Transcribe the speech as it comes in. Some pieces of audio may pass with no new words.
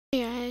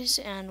Hey guys,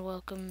 and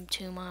welcome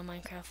to my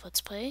Minecraft Let's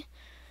Play.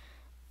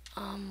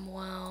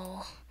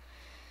 Well,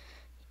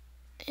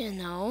 you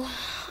know,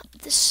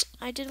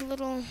 I did a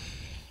little,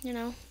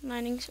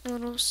 mining a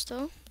little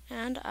still,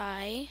 and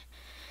I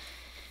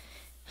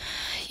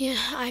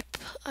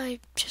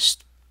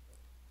just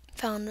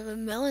found a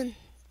melon.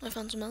 I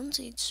found some melon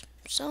seeds.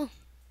 So,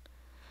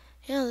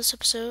 yeah, this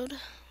episode,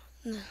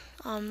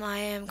 I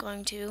am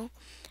going to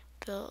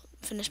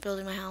finish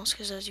building my house,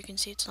 because as you can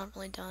see, it's not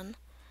really done.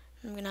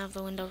 I'm gonna have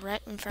the window right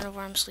in front of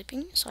where I'm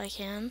sleeping, so I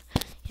can,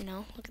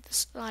 look at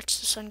this, watch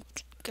the sun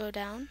go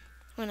down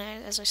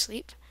as I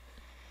sleep.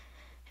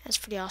 That's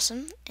pretty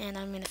awesome. And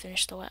I'm gonna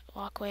finish the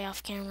walkway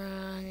off camera,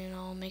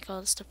 and make all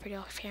this stuff pretty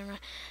off camera.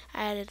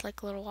 I added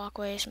like a little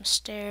walkway, some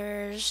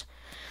stairs,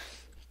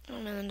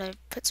 and then I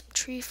put some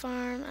tree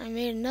farm. I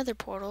made another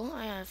portal.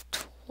 I have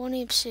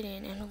 20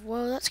 obsidian, and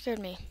whoa, that scared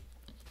me.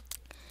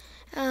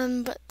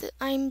 But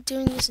I'm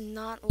doing this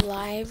not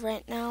live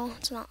right now.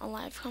 It's not a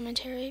live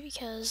commentary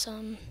because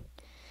the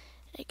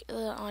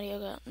audio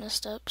got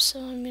messed up, so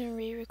I'm gonna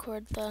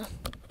re-record the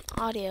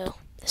audio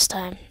this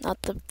time,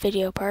 not the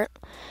video part.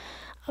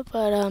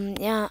 But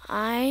yeah,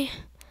 I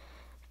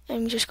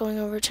am just going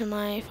over to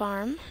my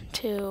farm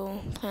to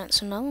plant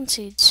some melon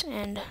seeds,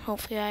 and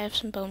hopefully I have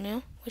some bone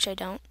meal, which I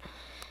don't.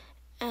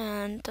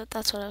 And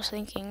that's what I was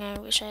thinking. I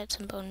wish I had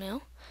some bone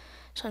meal,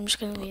 so I'm just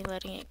gonna be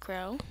letting it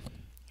grow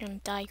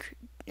and die.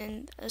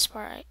 And this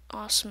part,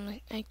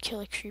 I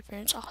kill a creeper,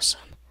 and it's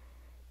awesome,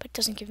 but it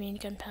doesn't give me any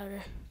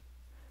gunpowder.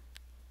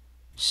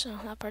 So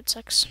that part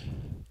sucks.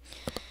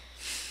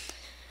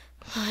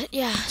 But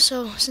yeah,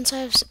 so since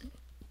I'm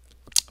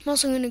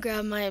also gonna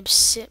grab my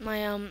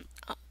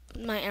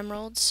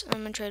emeralds.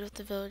 I'm gonna trade with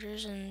the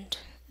villagers, and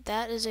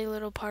that is a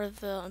little part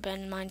of the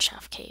abandoned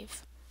mineshaft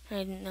cave. And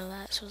I didn't know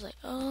that, so I was like,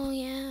 oh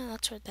yeah,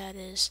 that's what that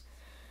is.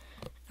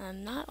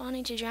 I'm not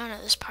wanting to drown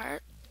at this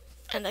part,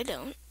 and I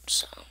don't.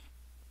 So,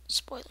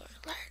 spoiler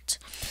alert.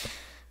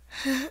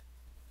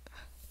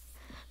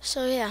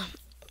 So yeah,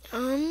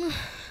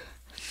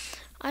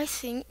 I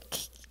think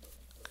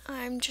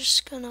I'm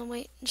just gonna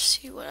wait and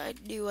see what I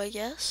do, I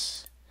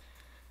guess.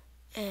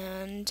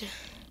 And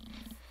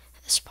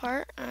this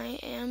part,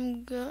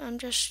 I'm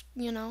just,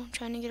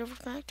 trying to get over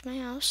back to my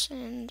house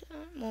and,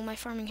 my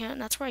farming hut.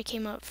 And that's where I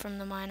came up from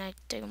the mine. I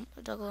dug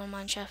a little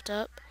mine shaft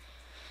up.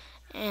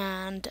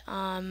 And,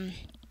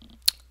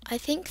 I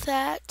think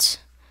that,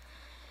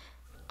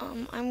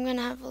 I'm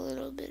gonna have a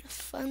little bit of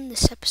fun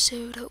this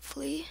episode,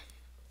 hopefully.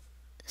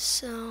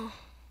 So,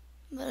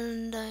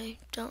 and I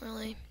don't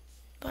really,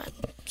 but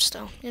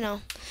still,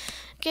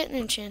 get an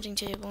enchanting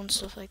table and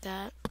stuff like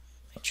that.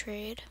 I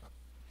trade,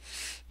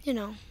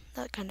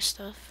 that kind of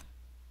stuff.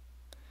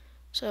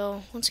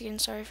 So, once again,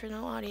 sorry for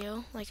no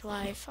audio, like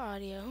live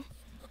audio.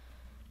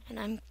 And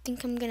I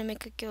think I'm gonna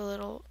make a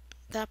little,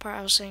 that part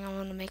I was saying, I'm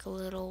gonna make a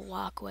little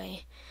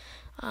walkway,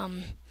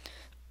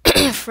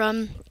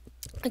 from,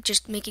 like,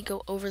 just make it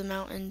go over the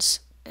mountains,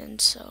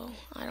 and so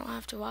I don't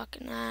have to walk.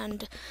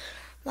 And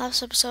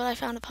last episode, I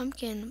found a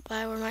pumpkin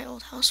by where my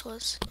old house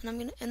was, and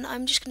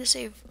I'm just gonna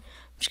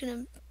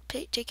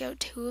take out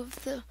 2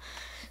 of the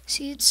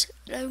seeds,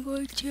 and I'm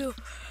going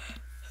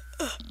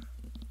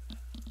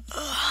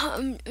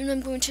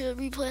to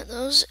replant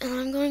those, and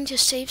I'm going to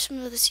save some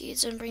of the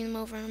seeds and bring them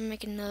over, and I'm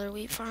making another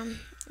wheat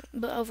farm,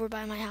 but over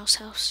by my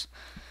house.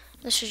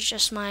 This is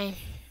just my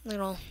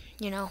little,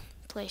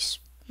 place,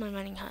 my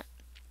mining hut.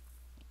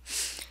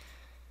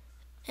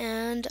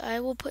 And I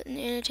will put an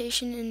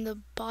annotation in the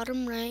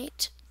bottom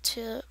right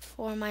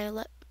for my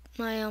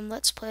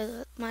let's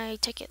play, my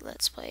ticket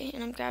let's play,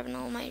 and I'm grabbing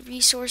all my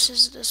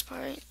resources at this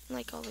part,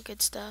 like all the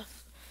good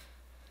stuff.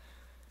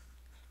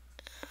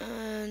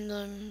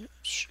 And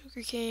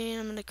sugarcane,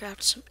 I'm gonna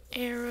craft some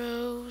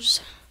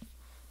arrows.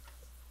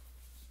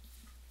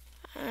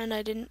 And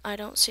I'm an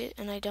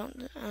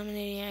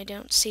idiot, I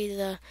don't see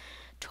the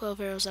 12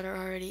 arrows that are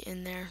already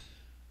in there.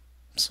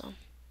 So,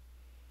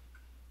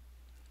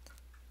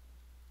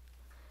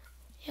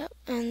 yep,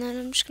 and then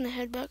I'm just gonna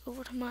head back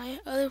over to my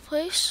other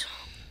place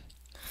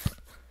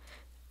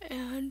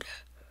and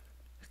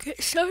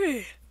get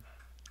started.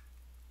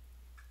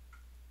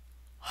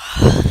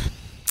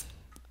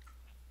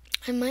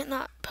 I might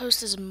not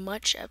post as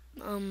much,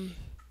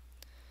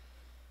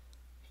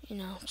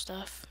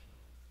 stuff,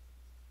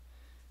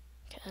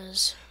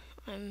 because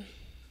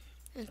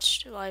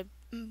I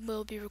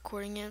will be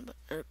recording it,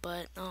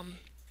 but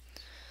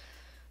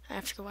I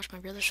have to go watch my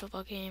brother's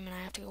football game, and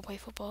I have to go play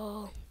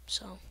football,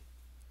 so,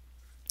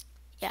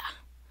 yeah.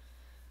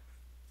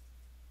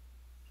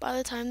 By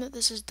the time that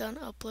this is done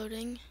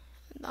uploading,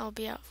 I'll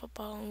be at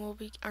football, and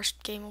our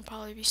game will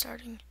probably be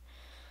starting,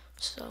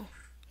 so,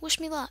 wish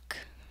me luck.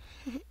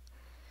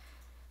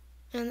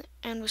 And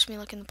wish me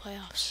luck in the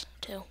playoffs,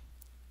 too.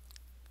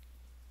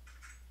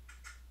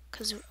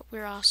 Because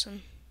we're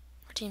awesome.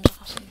 Our team's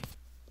awesome.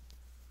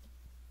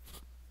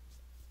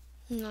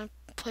 And I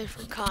play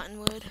for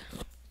Cottonwood.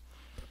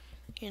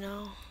 You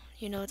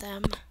know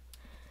them.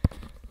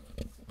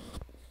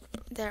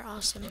 They're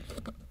awesome.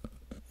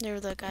 They're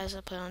the guys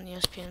that play on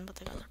ESPN, but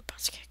they got their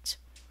butts kicked.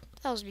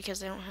 that was because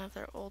they don't have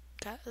their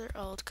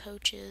old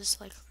coaches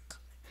like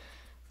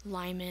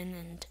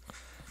Lyman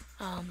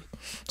and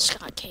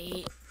Scott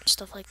Kate,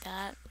 stuff like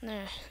that.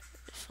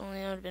 If only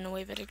it would have been a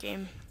way better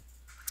game.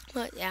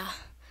 But yeah,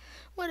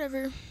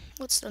 whatever.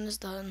 What's done is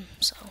done.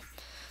 So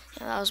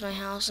yeah, that was my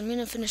house. I'm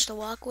gonna finish the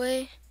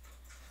walkway.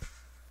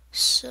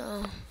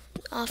 So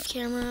off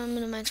camera, I'm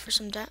gonna look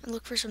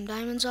for some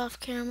diamonds off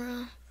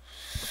camera,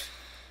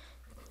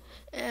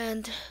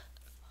 and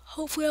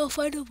hopefully I'll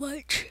find a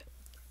bunch.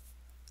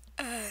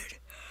 And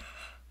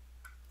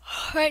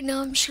right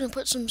now I'm just gonna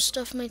put some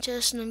stuff in my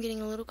chest, and I'm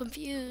getting a little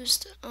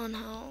confused on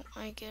how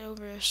I get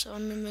over. So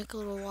I'm gonna make a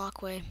little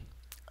walkway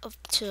up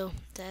to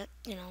that,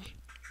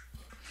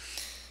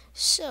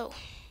 So,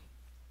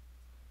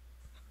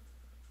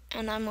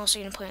 and I'm also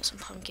gonna plant some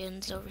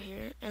pumpkins over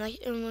here. And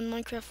when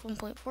Minecraft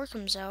 1.4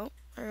 comes out,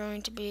 we're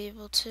going to be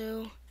able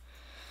to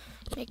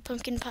make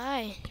pumpkin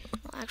pie.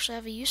 I'll actually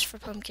have a use for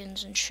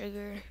pumpkins and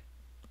sugar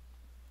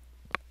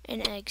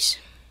and eggs.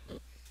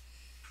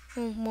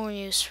 Well, more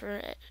use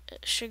for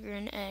sugar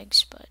and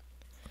eggs, but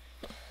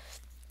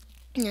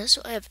yeah.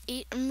 So I have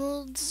 8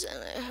 emeralds,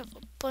 and I have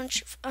a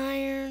bunch of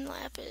iron,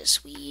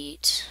 lapis,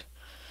 wheat,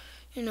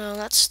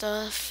 that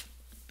stuff.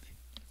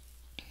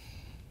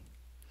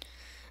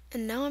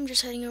 And now I'm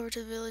just heading over to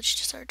the village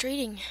to start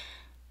trading.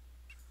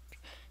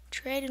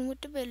 Trading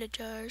with the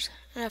villagers.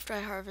 And after I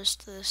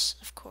harvest this,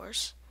 of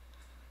course,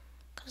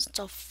 because it's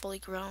all fully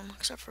grown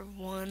except for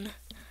one.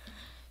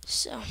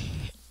 So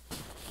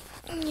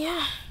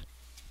yeah,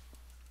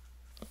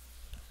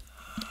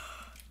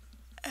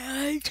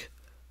 and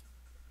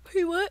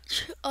pretty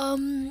much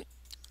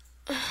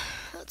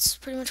that's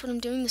pretty much what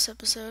I'm doing this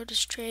episode,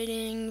 just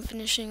trading,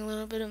 finishing a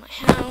little bit of my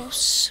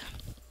house,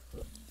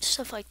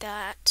 stuff like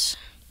that.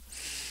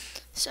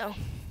 So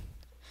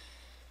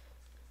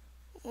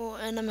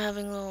and I'm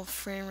having little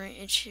frame rate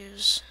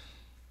issues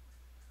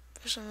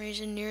for some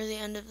reason near the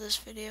end of this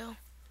video.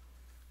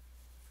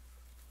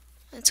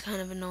 It's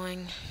kind of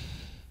annoying.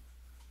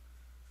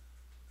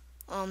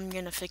 I'm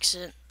gonna fix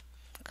it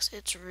because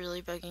it's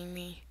really bugging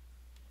me.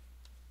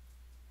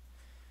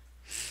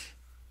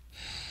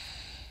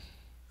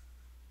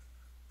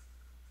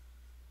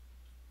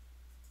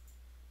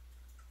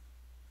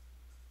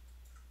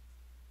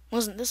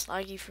 Wasn't this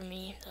laggy for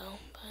me though,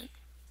 but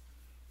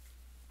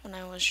when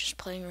I was just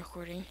playing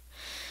recording.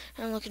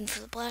 I'm looking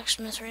for the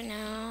blacksmith right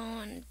now,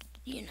 and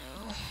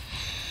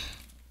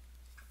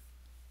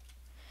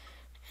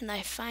and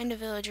I find a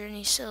villager, and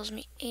he sells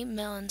me 8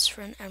 melons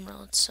for an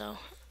emerald. So,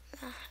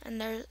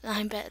 and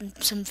I'm betting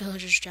some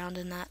villagers drowned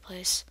in that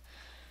place.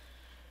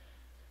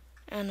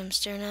 And I'm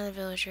staring at the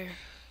villager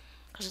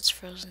because it's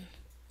frozen.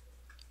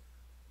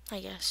 I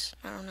guess.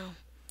 I don't know.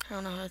 I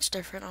don't know how it's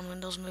different on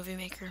Windows Movie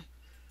Maker.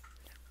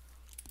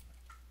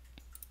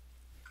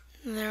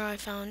 And there I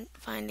find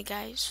a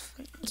guy's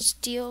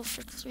steel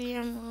for 3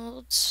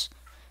 emeralds.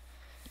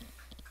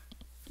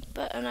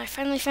 And I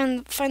finally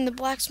find the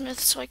blacksmith,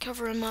 so I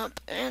cover him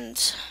up,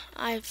 and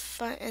then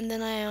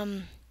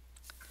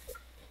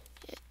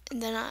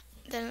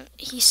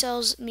he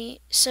sells me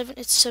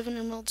 7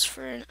 emeralds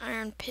for an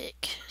iron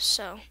pick.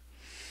 So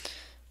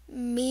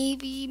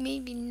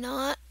maybe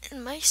not,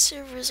 and my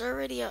server's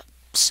already up,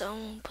 so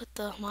I'll put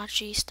the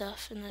Mochi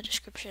stuff in the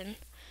description,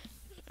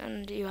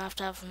 and you have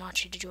to have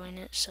Mochi to join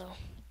it. So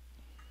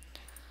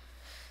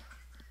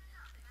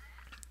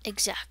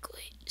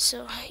exactly.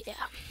 So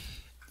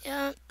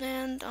yeah,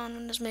 and on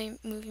Windows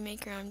Movie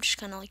Maker, I'm just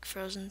kind of like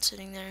frozen,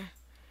 sitting there,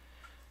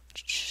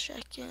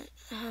 checking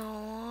how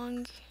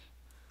long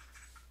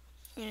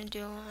I'm gonna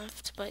do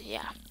left. But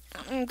yeah,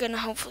 I'm gonna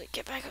hopefully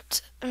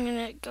I'm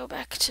gonna go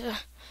back to my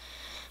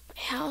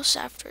house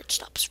after it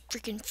stops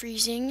freaking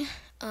freezing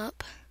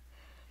up.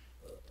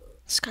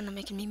 It's kind of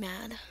making me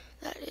mad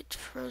that it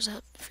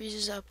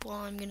freezes up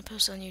while I'm gonna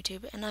post on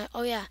YouTube. And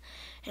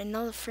and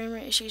now the frame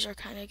rate issues are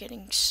kind of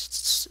getting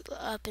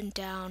up and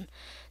down.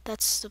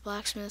 That's the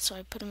blacksmith, so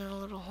I put him in a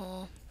little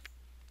hole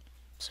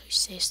so he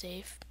stays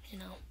safe,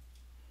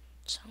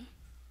 So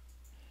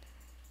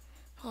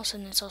all of a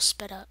sudden it's all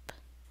sped up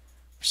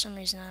for some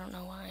reason. I don't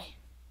know why.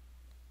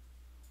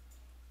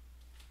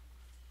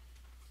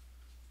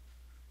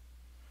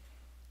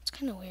 It's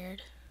kind of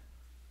weird.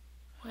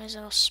 Why is it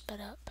all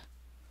sped up?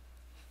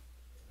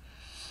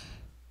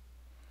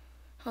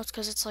 Well, it's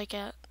because it's like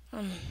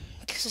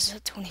because it's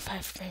at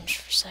 25 frames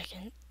per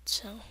second,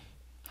 so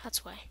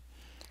that's why.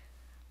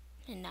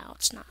 And now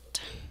it's not.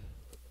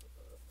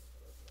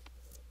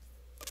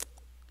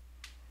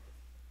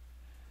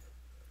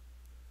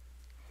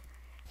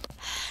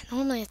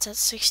 Normally it's at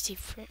 60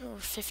 or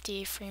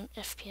 50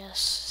 FPS,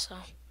 so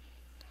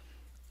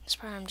this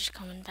part I'm just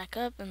coming back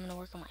up. I'm gonna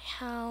work on my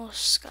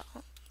house, got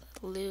all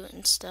the loot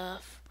and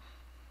stuff.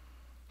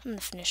 I'm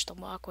gonna finish the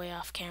walkway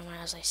off camera,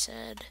 as I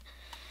said.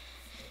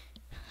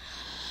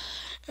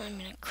 I'm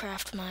gonna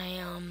craft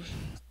my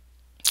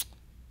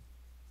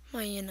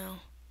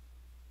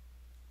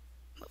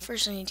but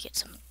first I need to get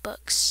some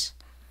books.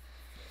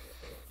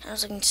 I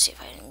was looking to see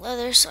if I had any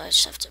leather, so I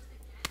just have to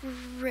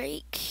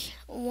break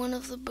one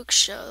of the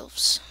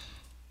bookshelves.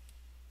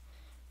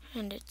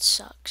 and it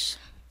sucks.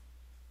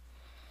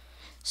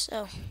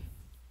 So,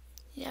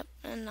 yep,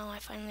 and now I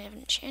finally have an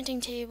enchanting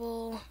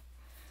table,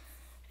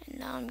 and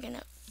now I'm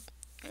gonna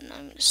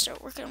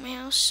start working on my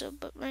house. So,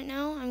 but right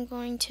now I'm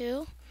going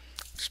to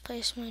just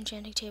place my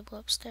enchanting table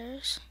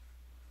upstairs,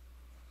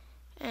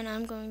 and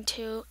I'm going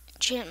to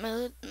enchant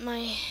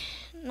my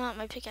not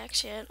my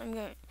pickaxe yet.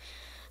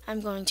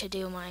 I'm going to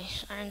do my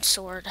iron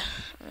sword,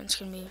 and it's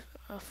gonna be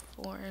a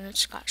 4, and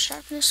it's got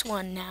sharpness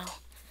 1 now.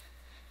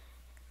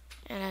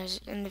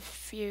 And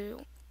if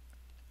you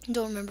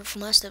don't remember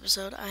from last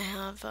episode, I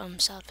have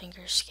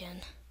Southfinger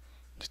skin.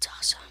 It's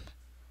awesome.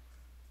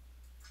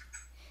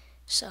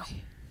 So,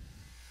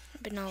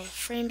 but now the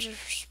frames are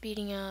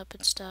speeding up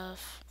and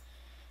stuff.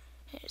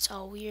 It's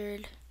all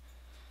weird.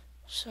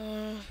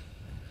 So,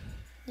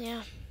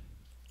 yeah.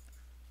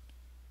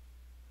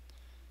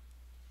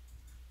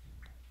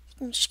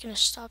 I'm just gonna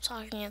stop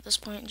talking at this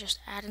point and just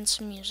add in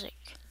some music.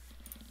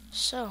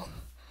 So,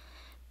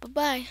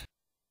 bye-bye.